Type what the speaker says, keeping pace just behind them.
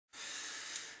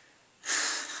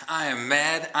I am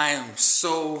mad. I am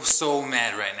so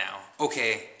mad right now.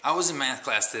 Okay, I was in math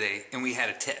class today and we had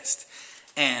a test.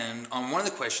 And on one of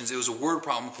the questions, it was a word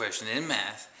problem question in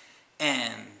math.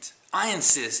 And I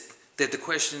insist that the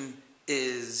question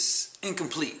is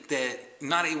incomplete, that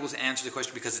not able to answer the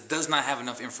question because it does not have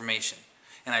enough information.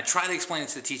 And I tried to explain it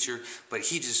to the teacher, but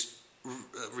he just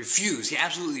refused. He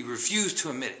absolutely refused to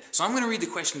admit it. So I'm going to read the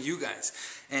question to you guys,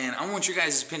 and I want your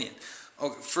guys' opinion.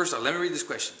 Okay, first off, let me read this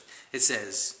question. It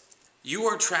says, you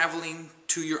are traveling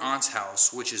to your aunt's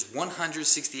house, which is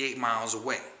 168 miles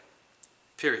away,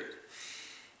 period.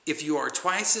 If you are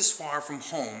twice as far from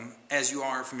home as you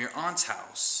are from your aunt's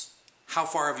house, how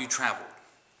far have you traveled?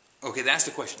 Okay, that's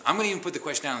the question. I'm going to even put the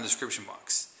question down in the description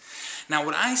box. Now,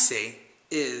 what I say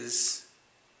is,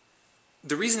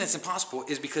 the reason it's impossible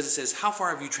is because it says, how far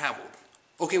have you traveled?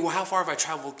 Okay, well, how far have I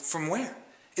traveled from where?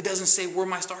 It doesn't say where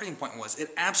my starting point was. It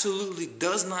absolutely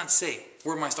does not say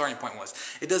where my starting point was.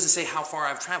 It doesn't say how far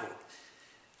I've traveled.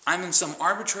 I'm in some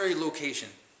arbitrary location.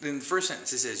 In the first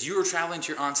sentence, it says, you are traveling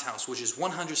to your aunt's house, which is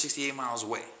 168 miles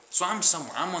away. So I'm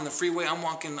somewhere. I'm on the freeway. I'm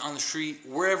walking on the street.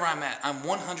 Wherever I'm at, I'm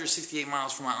 168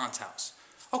 miles from my aunt's house.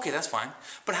 Okay, that's fine.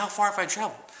 But how far have I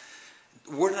traveled?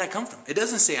 Where did I come from? It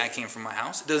doesn't say I came from my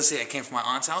house. It doesn't say I came from my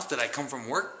aunt's house. Did I come from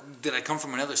work? Did I come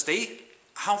from another state?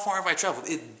 How far have I traveled?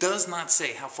 It does not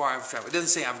say how far I've traveled. It doesn't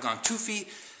say I've gone 2 feet,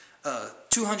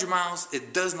 200 miles.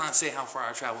 It does not say how far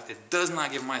I've traveled. It does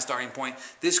not give my starting point.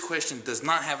 This question does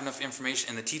not have enough information,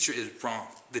 and the teacher is wrong.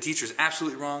 The teacher is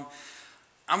absolutely wrong.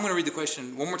 I'm going to read the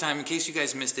question one more time in case you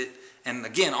guys missed it. And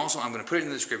again, also, I'm going to put it in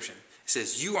the description. It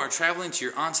says, you are traveling to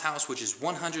your aunt's house, which is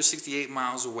 168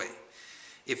 miles away.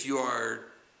 If you are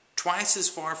twice as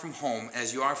far from home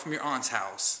as you are from your aunt's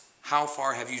house, how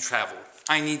far have you traveled?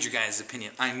 I need your guys'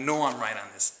 opinion. I know I'm right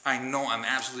on this. I know I'm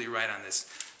absolutely right on this.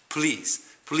 Please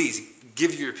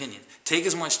give your opinion. Take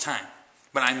as much time,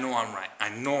 but I know I'm right. I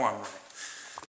know I'm right.